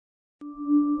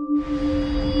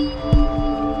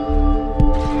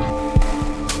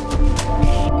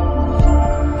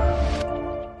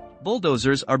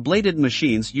Bulldozers are bladed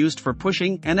machines used for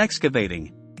pushing and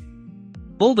excavating.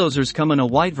 Bulldozers come in a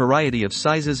wide variety of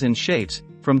sizes and shapes,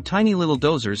 from tiny little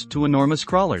dozers to enormous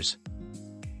crawlers.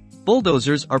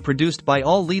 Bulldozers are produced by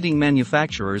all leading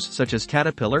manufacturers such as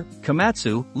Caterpillar,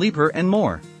 Komatsu, Liebherr and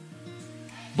more.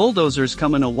 Bulldozers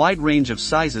come in a wide range of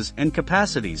sizes and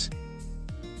capacities.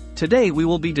 Today we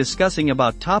will be discussing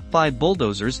about top 5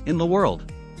 bulldozers in the world.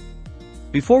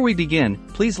 Before we begin,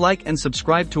 please like and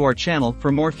subscribe to our channel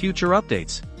for more future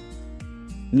updates.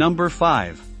 Number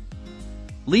 5.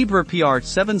 Liebherr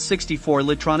PR764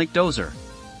 Litronic Dozer.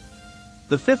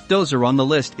 The fifth dozer on the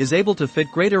list is able to fit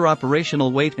greater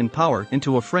operational weight and power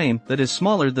into a frame that is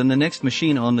smaller than the next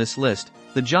machine on this list,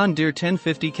 the John Deere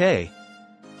 1050K.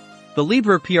 The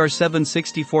Liebherr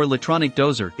PR764 Litronic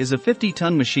Dozer is a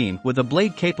 50-ton machine with a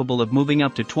blade capable of moving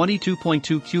up to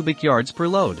 22.2 cubic yards per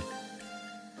load.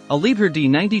 A Liebherr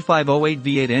D9508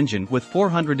 V8 engine with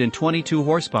 422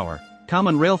 horsepower,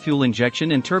 common rail fuel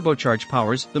injection and turbocharge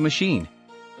powers the machine.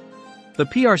 The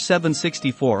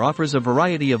PR764 offers a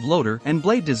variety of loader and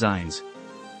blade designs.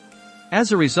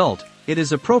 As a result, it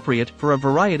is appropriate for a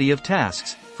variety of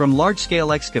tasks, from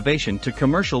large-scale excavation to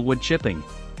commercial wood chipping.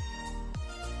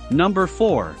 Number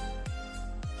 4.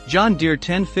 John Deere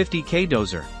 1050K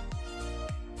Dozer.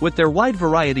 With their wide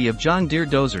variety of John Deere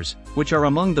dozers, which are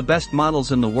among the best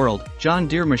models in the world, John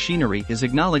Deere machinery is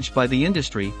acknowledged by the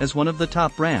industry as one of the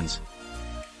top brands.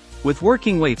 With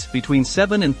working weights between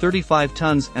 7 and 35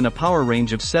 tons and a power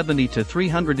range of 70 to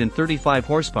 335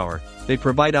 horsepower, they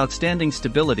provide outstanding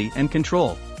stability and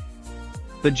control.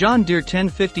 The John Deere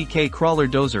 1050K Crawler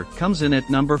Dozer comes in at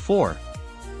number 4.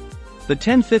 The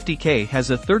 1050K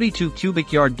has a 32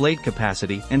 cubic yard blade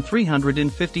capacity and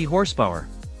 350 horsepower.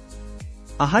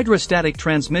 A hydrostatic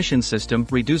transmission system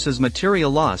reduces material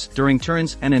loss during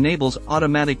turns and enables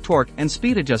automatic torque and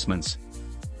speed adjustments.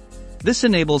 This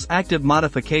enables active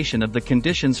modification of the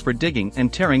conditions for digging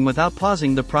and tearing without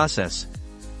pausing the process.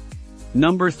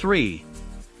 Number 3.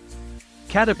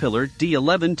 Caterpillar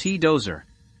D11T Dozer.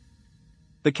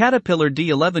 The Caterpillar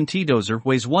D11T Dozer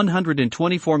weighs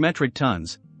 124 metric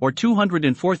tons, or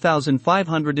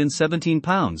 204,517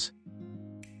 pounds.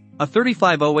 A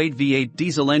 3508 V8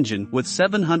 diesel engine with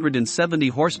 770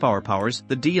 horsepower powers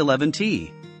the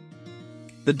D11T.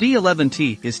 The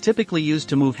D11T is typically used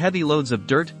to move heavy loads of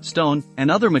dirt, stone, and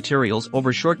other materials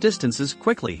over short distances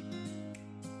quickly.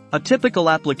 A typical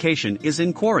application is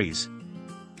in quarries.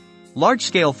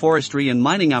 Large-scale forestry and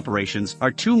mining operations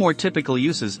are two more typical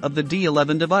uses of the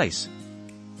D11 device.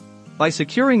 By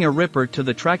securing a ripper to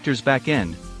the tractor's back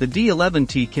end, the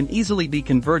D11T can easily be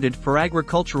converted for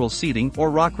agricultural seeding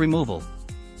or rock removal.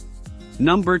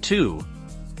 Number 2.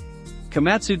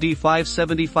 Komatsu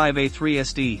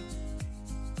D575A-3SD.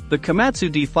 The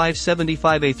Komatsu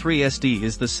D575A-3SD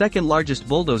is the second largest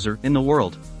bulldozer in the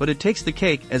world, but it takes the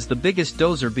cake as the biggest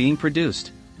dozer being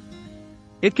produced.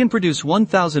 It can produce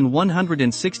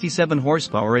 1,167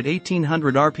 horsepower at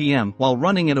 1,800 RPM while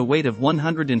running at a weight of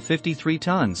 153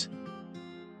 tons.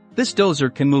 This dozer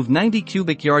can move 90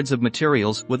 cubic yards of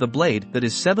materials with a blade that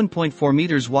is 7.4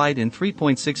 meters wide and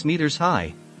 3.6 meters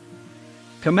high.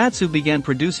 Komatsu began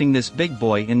producing this big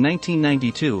boy in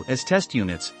 1992 as test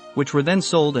units, which were then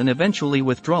sold and eventually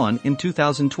withdrawn in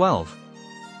 2012.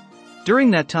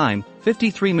 During that time,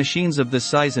 53 machines of this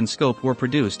size and scope were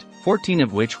produced, 14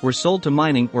 of which were sold to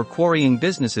mining or quarrying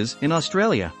businesses in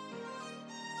Australia.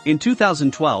 In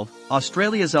 2012,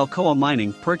 Australia's ACCO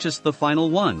Mining purchased the final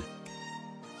one.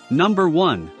 Number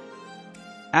 1.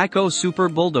 ACCO Super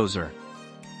Bulldozer.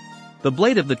 The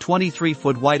blade of the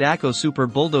 23-foot wide ACCO Super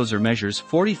Bulldozer measures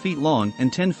 40 feet long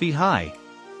and 10 feet high.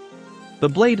 The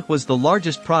blade was the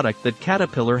largest product that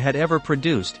Caterpillar had ever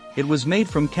produced. It was made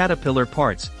from Caterpillar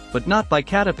parts, but not by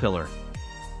Caterpillar.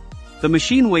 The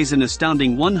machine weighs an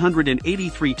astounding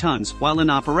 183 tons while in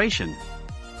operation.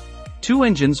 Two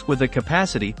engines with a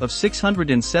capacity of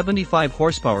 675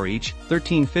 horsepower each,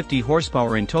 1350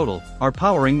 horsepower in total, are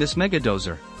powering this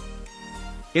megadozer.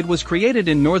 It was created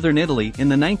in northern Italy in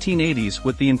the 1980s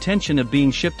with the intention of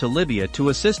being shipped to Libya to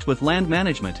assist with land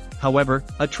management. However,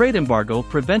 a trade embargo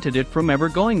prevented it from ever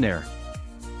going there.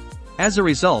 As a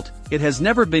result, it has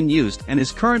never been used and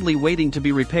is currently waiting to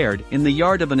be repaired in the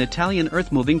yard of an Italian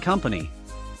earth-moving company.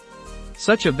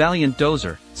 Such a valiant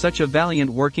dozer, such a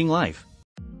valiant working life.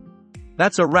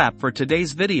 That's a wrap for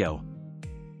today's video.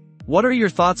 What are your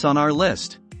thoughts on our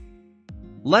list?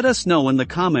 Let us know in the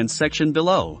comments section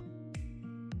below.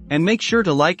 And make sure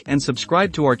to like and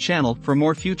subscribe to our channel for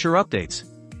more future updates.